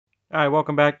Hi,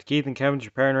 welcome back to Keith and Kevin's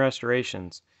Repair and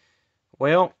Restorations.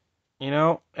 Well,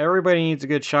 everybody needs a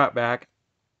good shop vac,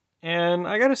 and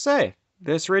I gotta say,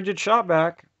 this Rigid shop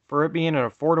vac, for it being an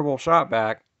affordable shop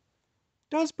vac,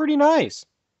 does pretty nice.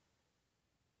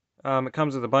 It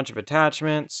comes with a bunch of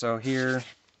attachments, so here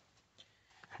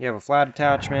you have a flat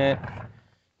attachment,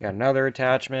 you got another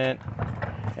attachment,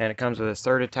 and it comes with a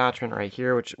third attachment right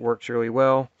here, which works really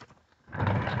well.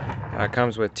 It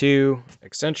comes with two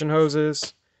extension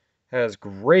hoses, has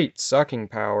great sucking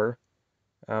power.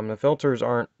 The filters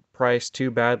aren't priced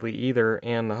too badly either,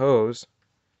 and the hose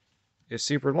is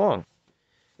super long.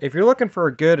 If you're looking for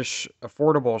a good,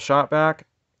 affordable shop vac,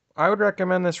 I would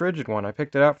recommend this Rigid one. I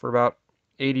picked it up for about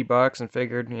 80 bucks and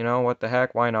figured, what the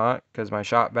heck, why not? Because my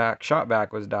shop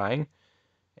vac was dying,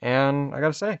 and I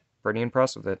gotta say, pretty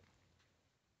impressed with it.